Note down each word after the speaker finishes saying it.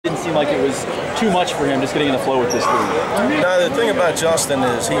seemed like it was too much for him just getting in the flow with this league. Now, the thing about Justin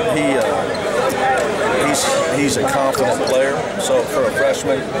is he's a confident player. So for a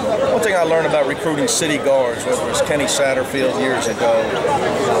freshman, one thing I learned about recruiting city guards, whether it's Kenny Satterfield years ago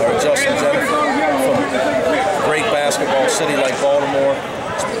or Justin Jennifer from a great basketball city like Baltimore,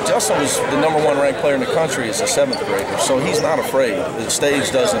 Justin was the #1 ranked player in the country as a 7th grader, so he's not afraid. The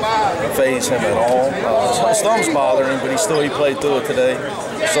stage doesn't faze him at all. His thumb's bothering him, but he played through it today.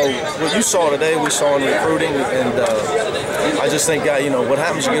 So what you saw today, we saw in recruiting, and I just think, what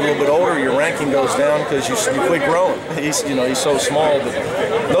happens when you get a little bit older, your ranking goes down because you quit growing. He's so small, but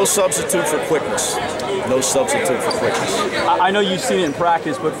no substitute for quickness. No substitute for quickness. I know you've seen it in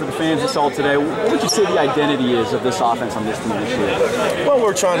practice, but for the fans that saw it today, what would you say the identity is of this offense on this team this year? Well,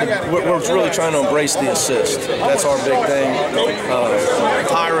 we're really trying to embrace the assist. That's our big thing.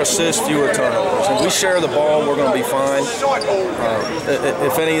 Higher assists, fewer turnovers. If we share the ball, we're going to be fine.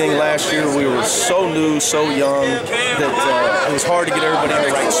 If anything, last year we were so new, so young that it was hard to get everybody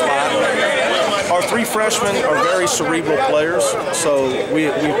in the right spot. Our 3 freshmen are very cerebral players, so we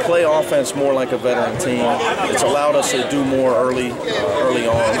play offense more like a veteran team. It's allowed us to do more early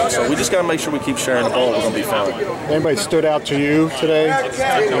on. So we just got to make sure we keep sharing the ball. We're going to be fine. Anybody stood out to you today?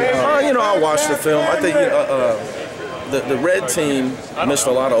 I watched the film. I think the red team missed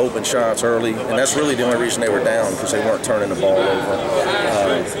a lot of open shots early, and that's really the only reason they were down, because they weren't turning the ball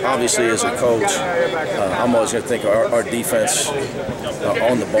over. Obviously, as a coach, I'm always going to think our defense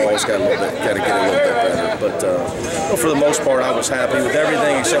on the ball has got to get a little bit better. But for the most part, I was happy with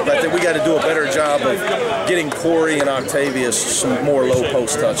everything, except I think we got to do a better job of getting Corey and Octavius some more low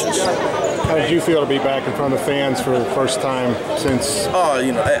post touches. How did you feel to be back in front of fans for the first time since?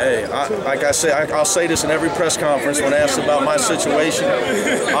 Like I say, I'll say this in every press conference when asked about my situation.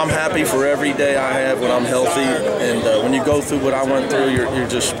 I'm happy for every day I have when I'm healthy, and when you go through what I went through,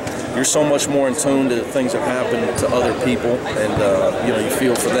 you're so much more in tune to things that happen to other people, and you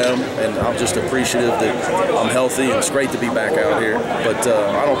feel for them. And I'm just appreciative that I'm healthy, and it's great to be back out here. But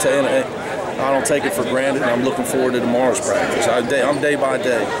I don't take it for granted, and I'm looking forward to tomorrow's practice. I'm day by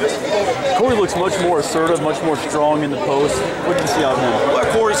day. Corey looks much more assertive, much more strong in the post. What do you see out of him? Well,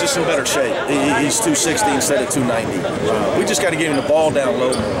 Corey's just in better shape. He's 260 instead of 290. We just got to get him the ball down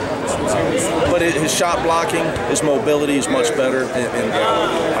low. But his shot blocking, his mobility is much better, and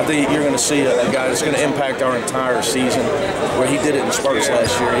I think you're going to see a guy that's going to impact our entire season, where he did it in spurts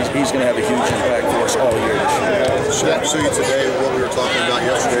last year. He's going to have a huge impact for us all year this year. Should that see you today, what we were talking about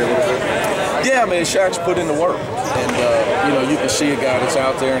yesterday a little bit? Yeah, man, Shaq's put in the work, and you can see a guy that's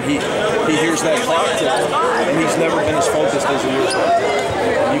out there, and he hears that clock tick, and he's never been as focused as he is right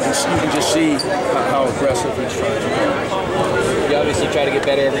now. You can just see how aggressive he's trying to be. You obviously try to get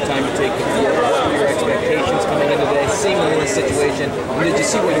better every time you take the field. What were your expectations coming into today, seeing in this situation? Did you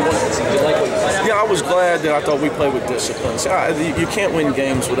see what you wanted to see? Did you like what you saw? Yeah, I was glad that I thought we played with discipline. See, you can't win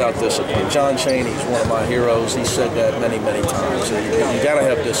games without discipline. John Chaney's one of my heroes. He said that many, many times. You got to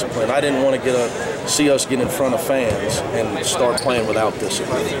have discipline. I didn't want to see us get in front of fans and start playing without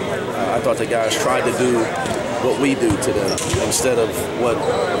discipline. I thought the guys tried to do what we do today instead of what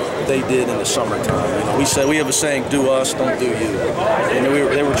they did in the summertime. We have a saying, do us, don't do you. And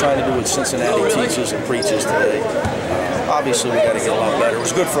they were trying to do what Cincinnati teaches and preaches today. Obviously, we got to get a lot better. It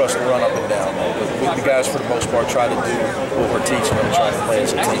was good for us to run up and down, though, but the guys, for the most part, try to do what we're teaching them and try to play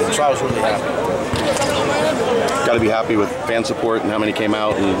as a team. So I was really happy. Got to be happy with fan support and how many came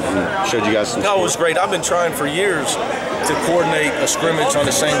out and showed you guys some support. No, it was great. I've been trying for years to coordinate a scrimmage on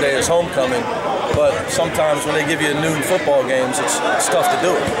the same day as homecoming, but sometimes when they give you noon football games, it's tough to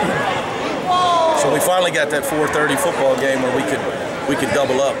do it. So we finally got that 4:30 football game where we could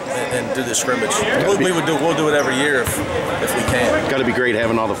double up and do the scrimmage. We'll do it every year if we can. Got to be great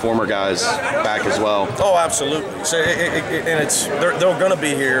having all the former guys back as well. Oh, absolutely. So they're going to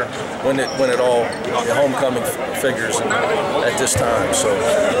be here when it all homecoming figures at this time. So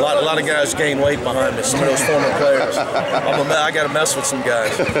a lot of guys gain weight behind me. Some of those former players. I got to mess with some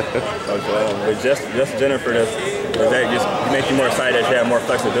guys. Okay, but just Jennifer, does that just make you more excited that you have more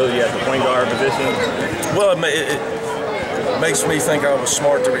flexibility at the point guard position? Well, it makes me think I was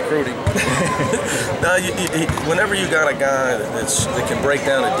smart to recruit him. Now, whenever you got a guy that can break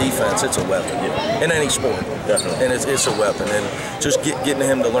down a defense, it's a weapon in any sport. Definitely. And it's a weapon. And just getting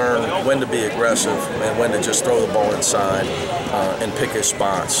him to learn when to be aggressive and when to just throw the ball inside and pick his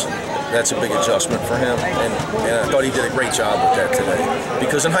spots. That's a big adjustment for him, and I thought he did a great job with that today.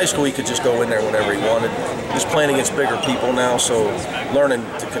 Because in high school, he could just go in there whenever he wanted. He's playing against bigger people now, so learning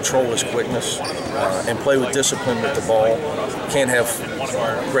to control his quickness and play with discipline with the ball. Can't have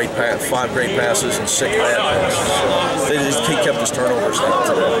 5 great passes and 6 bad passes. So he kept his turnovers down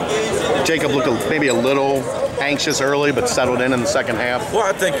today. Jacob looked maybe a little anxious early, but settled in the second half. Well,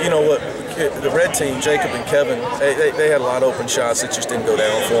 I think, you know what, the red team, Jacob and Kevin, they had a lot of open shots that just didn't go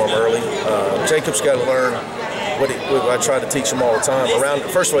down for them early. Jacob's got to learn what I try to teach him all the time.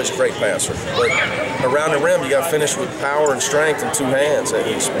 First of all, he's a great passer, but around the rim, you got to finish with power and strength in two hands.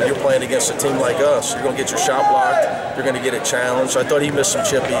 When you're playing against a team like us, you're going to get your shot blocked, you're going to get it challenged. So I thought he missed some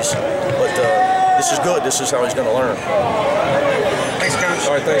chippies, but this is good. This is how he's going to learn. Thanks, Coach.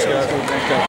 All right, thanks, guys.